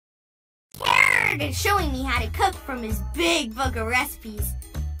started showing me how to cook from his big book of recipes.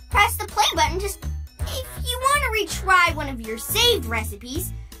 Press the play button if you want to retry one of your saved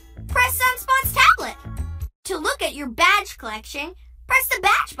recipes. Press Sunspot's tablet. To look at your badge collection, press the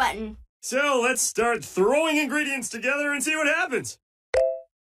badge button. So let's start throwing ingredients together and see what happens.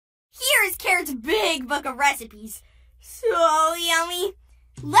 Here is Carrot's big book of recipes. So yummy.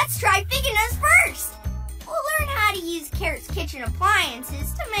 Let's try Figina's first. We'll learn how to use Carrot's kitchen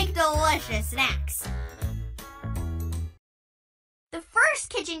appliances to make delicious snacks. The first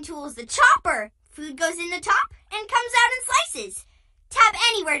kitchen tool is the chopper. Food goes in the top and comes out in slices. Tap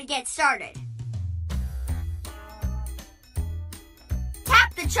anywhere to get started.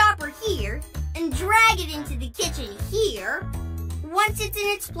 Tap the chopper here and drag it into the kitchen here. Once it's in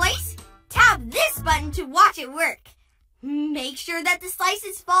its place, tap this button to watch it work. Make sure that the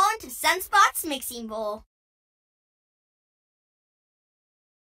slices fall into Sunspot's mixing bowl.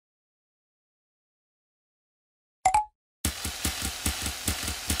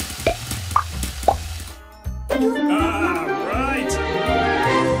 Right.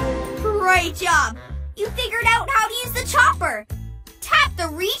 Great job! You figured out how to use the chopper. Tap the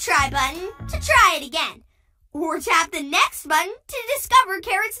retry button to try it again. Or tap the next button to discover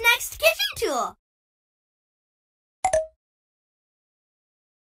Carrot's next kitchen tool.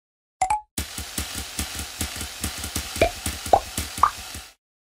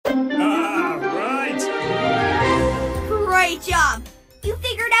 Right. Great job! You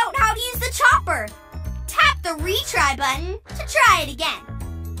figured out how to use the chopper. Tap the retry button to try it again.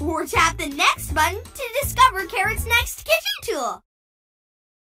 Or tap the next button to discover Carrot's next kitchen tool.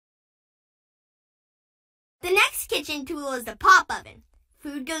 The next kitchen tool is the pop oven.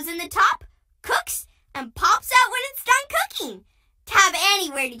 Food goes in the top, cooks, and pops out when it's done cooking. Tap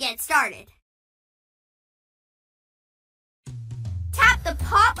anywhere to get started. Tap the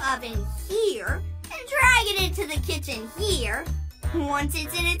pop oven here and drag it into the kitchen here. Once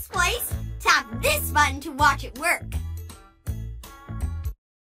it's in its place, tap this button to watch it work.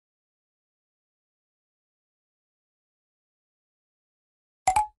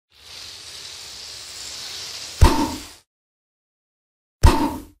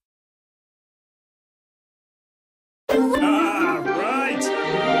 Right.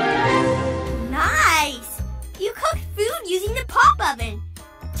 Nice! You cooked food using the pop oven.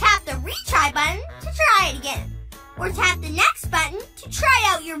 Tap the retry button to try it again. Or tap the next button to try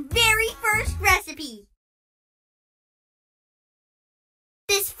out your very first recipe.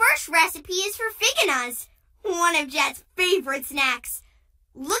 This first recipe is for Figina's, one of Jet's favorite snacks.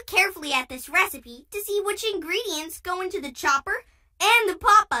 Look carefully at this recipe to see which ingredients go into the chopper and the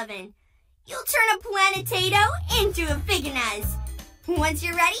pop oven. You'll turn a planetato into a Figina's. Once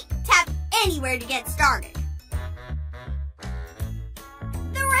you're ready, tap anywhere to get started.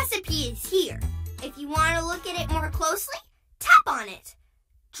 The recipe is here. If you want to look at it more closely, tap on it.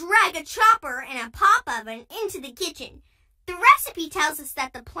 Drag a chopper and a pop oven into the kitchen. The recipe tells us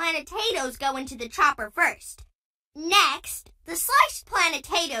that the planetatoes go into the chopper first. Next, the sliced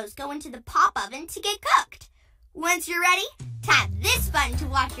planetatoes go into the pop oven to get cooked. Once you're ready, tap this button to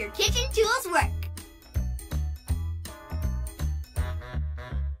watch your kitchen tools work.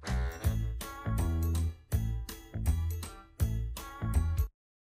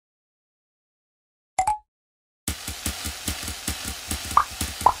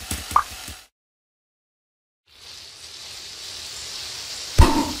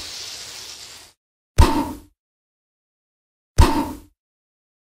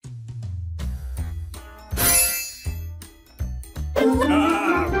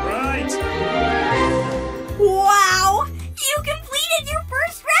 Right. Wow! You completed your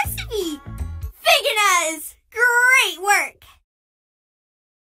first recipe! Figina's! Great work!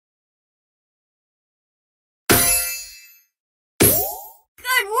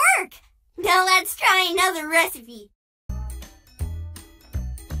 Good work! Now let's try another recipe.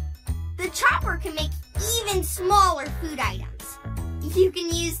 The chopper can make even smaller food items. You can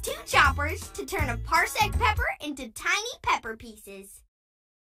use 2 choppers to turn a parsec pepper into tiny pepper pieces.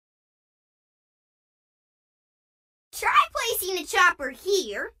 Try placing a chopper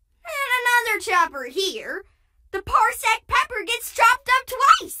here and another chopper here. The parsec pepper gets chopped up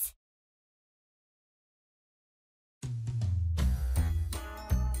twice.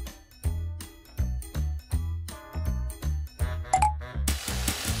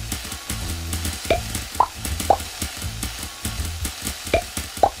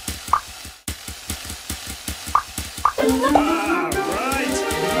 Right.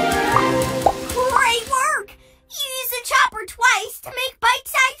 Great work! You used the chopper twice to make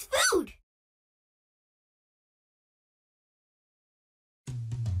bite-sized food.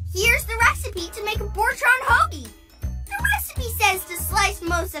 Here's the recipe to make a Bortron hoagie. The recipe says to slice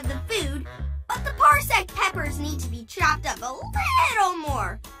most of the food, but the parsec peppers need to be chopped up a little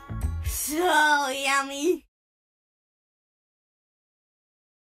more. So yummy!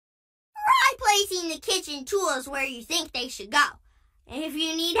 Try placing the kitchen tools where you think they should go. And if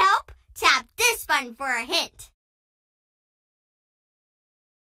you need help, tap this button for a hint.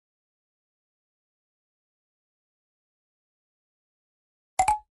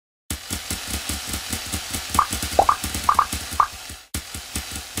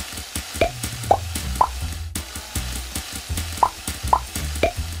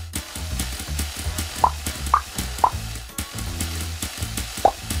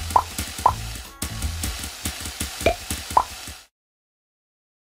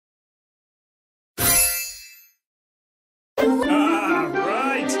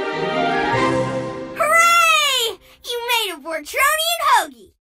 Bortronian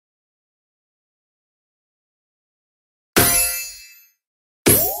hoagie.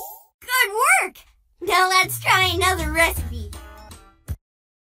 Good work! Now let's try another recipe.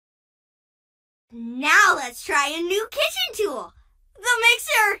 Now let's try a new kitchen tool, the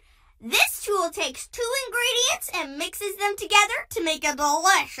mixer. This tool takes 2 ingredients and mixes them together to make a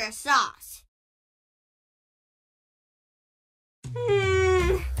delicious sauce.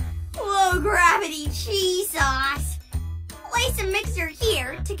 Low gravity cheese sauce. Place a mixer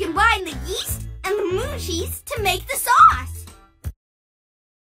here to combine the yeast and the moon cheese to make the sauce.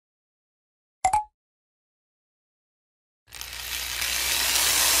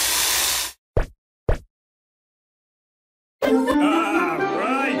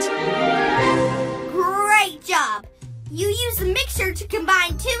 Right! Great job! You use the mixer to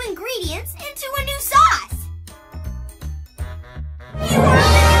combine 2 ingredients into a new sauce. You are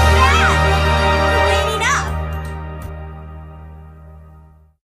living fast! Cleaning up!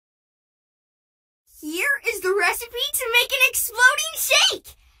 Here is the recipe to make an exploding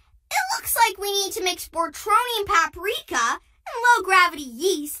shake. It looks like we need to mix Bortronian paprika and low-gravity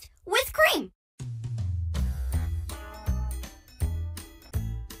yeast with cream.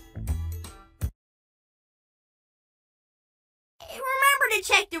 Remember to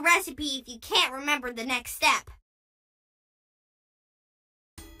check the recipe if you can't remember the next step.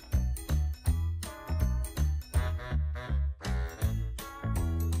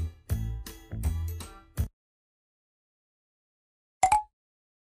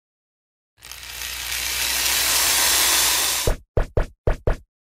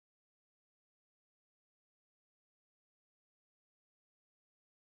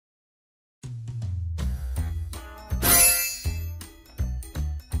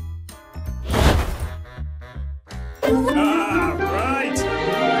 Right!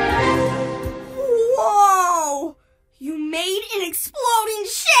 Whoa! You made an exploding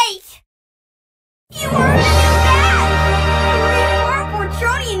shake! You are really bad! Great work,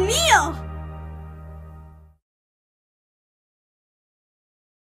 Bortronian meal!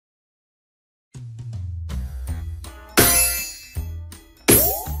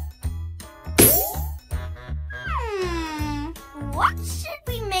 What should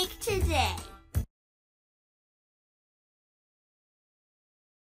we make today?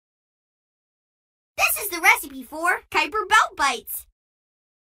 This is the recipe for Kuiper belt bites.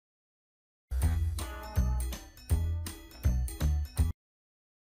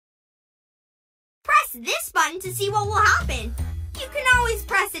 Press this button to see what will happen. You can always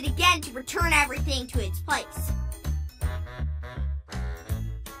press it again to return everything to its place.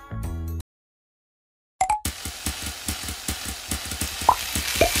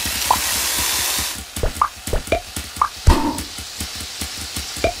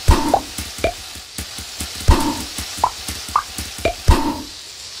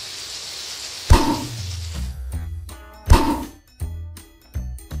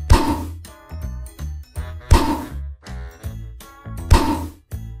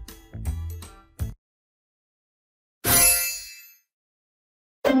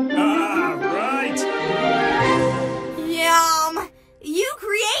 Right! Yum! You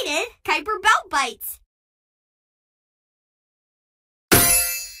created Kuiper belt bites.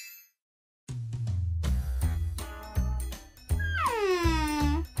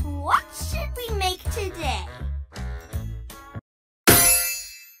 What should we make today?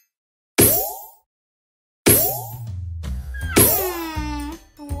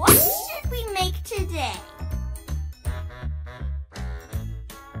 What should we make today?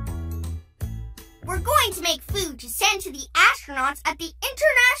 We're going to make food to send to the astronauts at the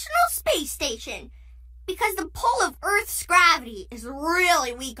International Space Station. Because the pull of Earth's gravity is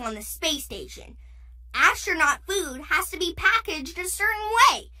really weak on the space station, astronaut food has to be packaged a certain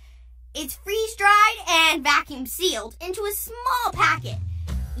way It's freeze-dried and vacuum-sealed into a small packet.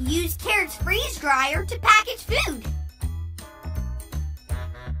 Use Carrot's freeze dryer to package food.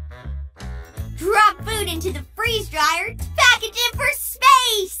 Drop food into the freeze dryer to package it for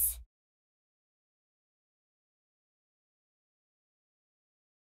space.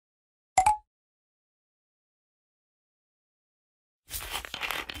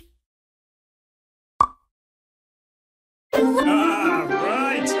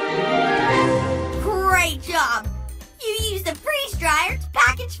 Right. Great job! You used the freeze dryer to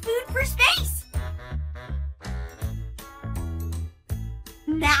package food for space.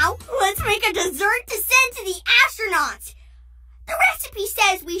 Now, let's make a dessert to send to the astronauts. The recipe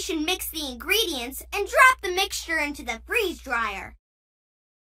says we should mix the ingredients and drop the mixture into the freeze dryer.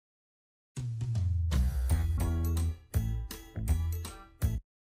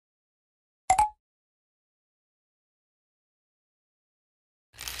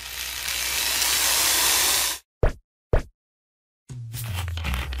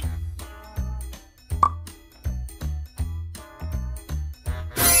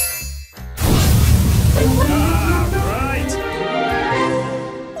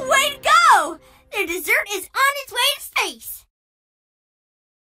 The dessert is on its way to space.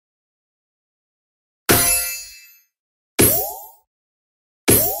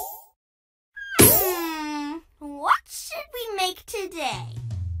 What should we make today?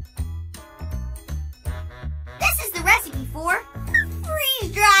 This is the recipe for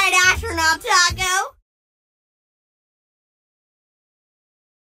freeze-dried astronaut taco.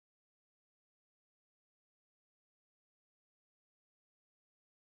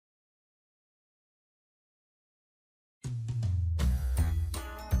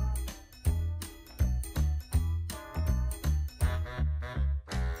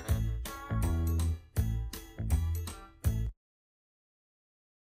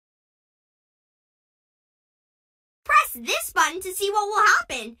 Press this button to see what will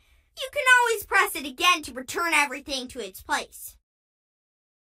happen. You can always press it again to return everything to its place.